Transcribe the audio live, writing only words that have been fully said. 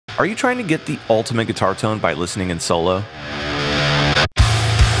Are you trying to get the ultimate guitar tone by listening in solo?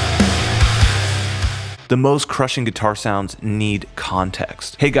 The most crushing guitar sounds need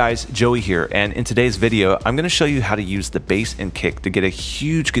context. Hey guys, Joey here, and in today's video, I'm going to show you how to use the bass and kick to get a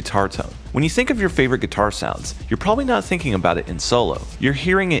huge guitar tone. When you think of your favorite guitar sounds, you're probably not thinking about it in solo. You're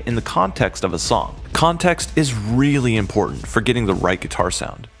hearing it in the context of a song. Context is really important for getting the right guitar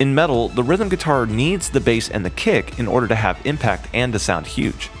sound. In metal, the rhythm guitar needs the bass and the kick in order to have impact and to sound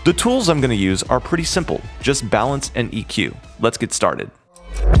huge. The tools I'm going to use are pretty simple, just balance and EQ. Let's get started.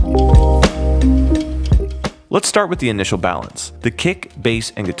 Let's start with the initial balance. The kick,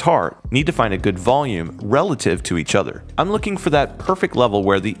 bass, and guitar need to find a good volume relative to each other. I'm looking for that perfect level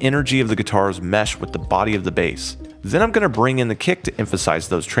where the energy of the guitars mesh with the body of the bass. Then I'm going to bring in the kick to emphasize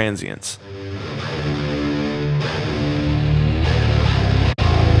those transients.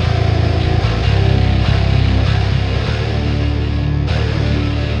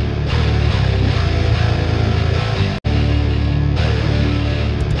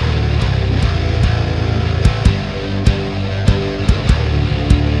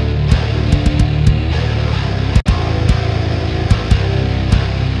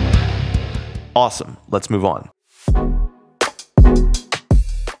 Awesome, let's move on.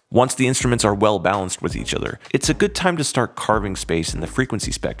 Once the instruments are well balanced with each other, it's a good time to start carving space in the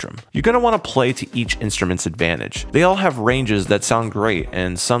frequency spectrum. You're going to want to play to each instrument's advantage. They all have ranges that sound great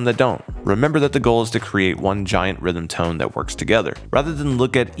and some that don't. Remember that the goal is to create one giant rhythm tone that works together. Rather than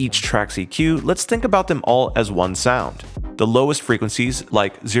look at each track's EQ, let's think about them all as one sound. The lowest frequencies,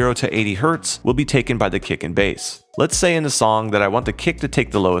 like 0 to 80 Hz, will be taken by the kick and bass. Let's say in the song that I want the kick to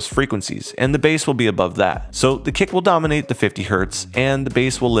take the lowest frequencies, and the bass will be above that. So the kick will dominate the 50 Hz, and the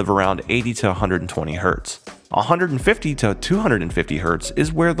bass will live around 80 to 120 Hz. 150 to 250 Hz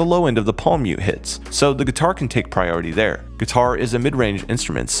is where the low end of the palm mute hits, so the guitar can take priority there. Guitar is a mid-range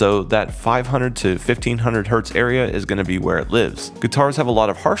instrument, so that 500 to 1500 Hz area is going to be where it lives. Guitars have a lot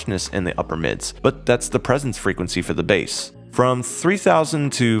of harshness in the upper mids, but that's the presence frequency for the bass. From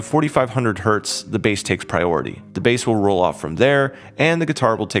 3000 to 4500 Hz, the bass takes priority. The bass will roll off from there, and the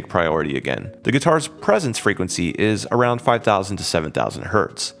guitar will take priority again. The guitar's presence frequency is around 5000 to 7000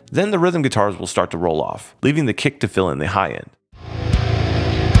 Hz. Then the rhythm guitars will start to roll off, leaving the kick to fill in the high end.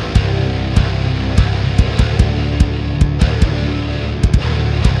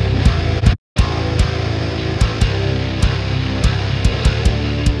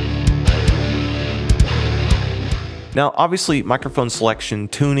 Now, obviously, microphone selection,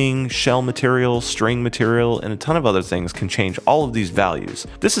 tuning, shell material, string material, and a ton of other things can change all of these values.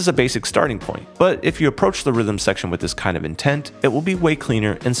 This is a basic starting point, but if you approach the rhythm section with this kind of intent, it will be way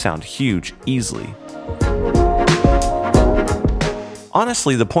cleaner and sound huge easily.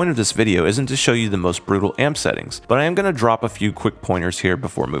 Honestly, the point of this video isn't to show you the most brutal amp settings, but I am going to drop a few quick pointers here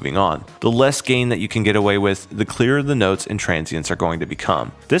before moving on. The less gain that you can get away with, the clearer the notes and transients are going to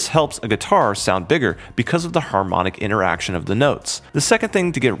become. This helps a guitar sound bigger because of the harmonic interaction of the notes. The second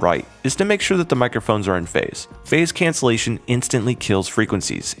thing to get right is to make sure that the microphones are in phase. Phase cancellation instantly kills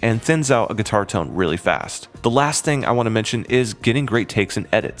frequencies and thins out a guitar tone really fast. The last thing I want to mention is getting great takes and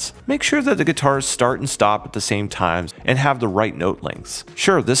edits. Make sure that the guitars start and stop at the same times and have the right note lengths.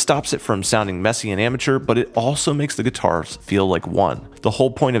 Sure, this stops it from sounding messy and amateur, but it also makes the guitars feel like one. The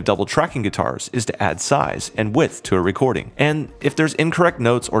whole point of double tracking guitars is to add size and width to a recording, and if there's incorrect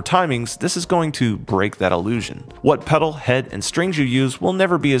notes or timings, this is going to break that illusion. What pedal, head, and strings you use will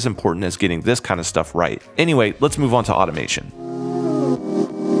never be as important as getting this kind of stuff right. Anyway, let's move on to automation.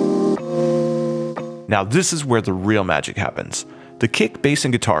 Now this is where the real magic happens. The kick, bass,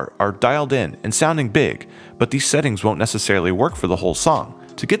 and guitar are dialed in and sounding big, but these settings won't necessarily work for the whole song.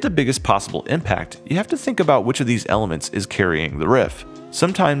 To get the biggest possible impact, you have to think about which of these elements is carrying the riff.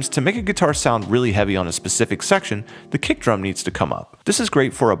 Sometimes, to make a guitar sound really heavy on a specific section, the kick drum needs to come up. This is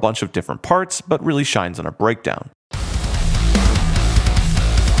great for a bunch of different parts, but really shines on a breakdown.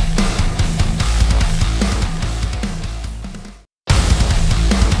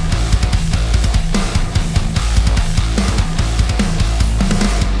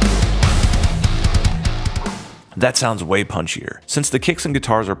 That sounds way punchier. Since the kicks and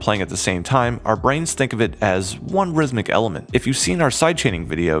guitars are playing at the same time, our brains think of it as one rhythmic element. If you've seen our sidechaining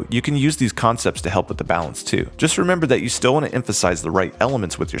video, you can use these concepts to help with the balance too. Just remember that you still want to emphasize the right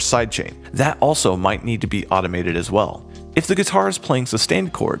elements with your sidechain. That also might need to be automated as well. If the guitar is playing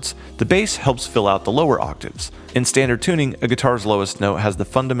sustained chords, the bass helps fill out the lower octaves. In standard tuning, a guitar's lowest note has the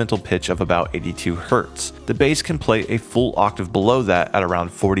fundamental pitch of about 82 Hz. The bass can play a full octave below that at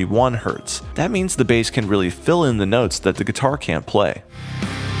around 41 Hz. That means the bass can really fill in the notes that the guitar can't play.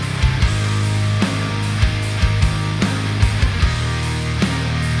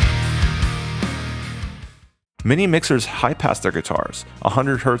 Many mixers high-pass their guitars.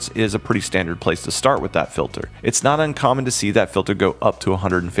 100Hz is a pretty standard place to start with that filter. It's not uncommon to see that filter go up to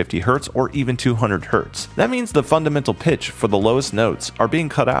 150Hz or even 200Hz. That means the fundamental pitch for the lowest notes are being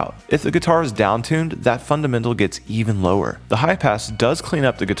cut out. If the guitar is down-tuned, that fundamental gets even lower. The high-pass does clean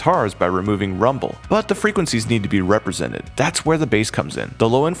up the guitars by removing rumble, but the frequencies need to be represented. That's where the bass comes in. The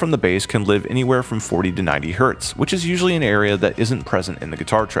low end from the bass can live anywhere from 40 to 90Hz, which is usually an area that isn't present in the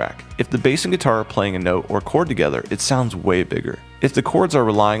guitar track. If the bass and guitar are playing a note or chord together, it sounds way bigger. If the chords are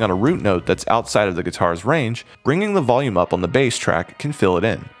relying on a root note that's outside of the guitar's range, bringing the volume up on the bass track can fill it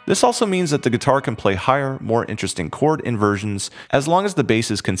in. This also means that the guitar can play higher, more interesting chord inversions as long as the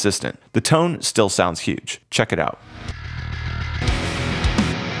bass is consistent. The tone still sounds huge. Check it out.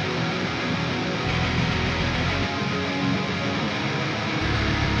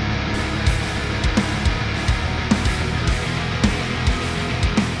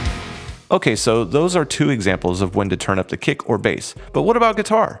 Okay, so those are two examples of when to turn up the kick or bass, but what about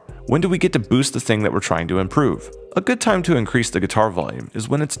guitar? When do we get to boost the thing that we're trying to improve? A good time to increase the guitar volume is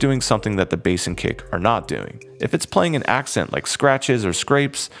when it's doing something that the bass and kick are not doing. If it's playing an accent like scratches or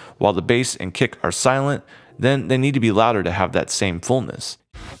scrapes, while the bass and kick are silent, then they need to be louder to have that same fullness.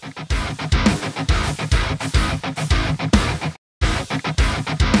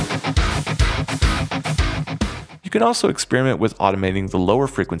 You can also experiment with automating the lower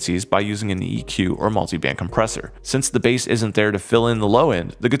frequencies by using an EQ or multiband compressor. Since the bass isn't there to fill in the low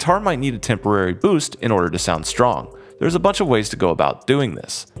end, the guitar might need a temporary boost in order to sound strong. There's a bunch of ways to go about doing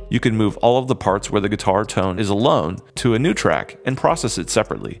this. You can move all of the parts where the guitar tone is alone to a new track and process it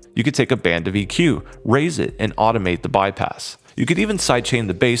separately. You could take a band of EQ, raise it, and automate the bypass. You could even sidechain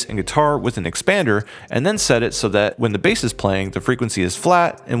the bass and guitar with an expander and then set it so that when the bass is playing, the frequency is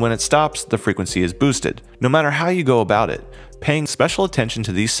flat, and when it stops, the frequency is boosted. No matter how you go about it, paying special attention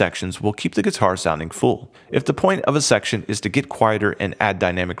to these sections will keep the guitar sounding full. If the point of a section is to get quieter and add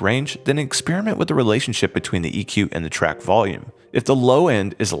dynamic range, then experiment with the relationship between the EQ and the track volume. If the low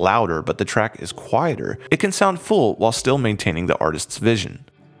end is louder but the track is quieter, it can sound full while still maintaining the artist's vision.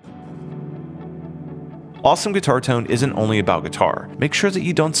 Awesome guitar tone isn't only about guitar. Make sure that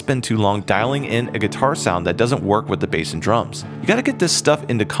you don't spend too long dialing in a guitar sound that doesn't work with the bass and drums. You gotta get this stuff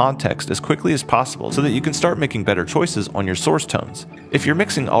into context as quickly as possible so that you can start making better choices on your source tones. If you're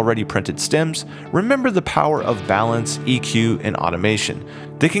mixing already printed stems, remember the power of balance, EQ, and automation.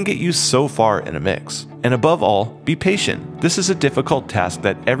 They can get you so far in a mix. And above all, be patient. This is a difficult task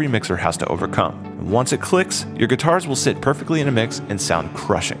that every mixer has to overcome. Once it clicks, your guitars will sit perfectly in a mix and sound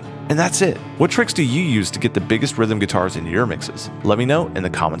crushing. And that's it. What tricks do you use to get the biggest rhythm guitars into your mixes? Let me know in the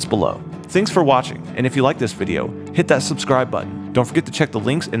comments below. Thanks for watching, and if you like this video, hit that subscribe button. Don't forget to check the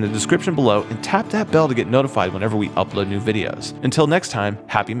links in the description below and tap that bell to get notified whenever we upload new videos. Until next time,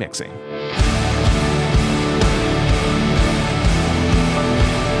 happy mixing.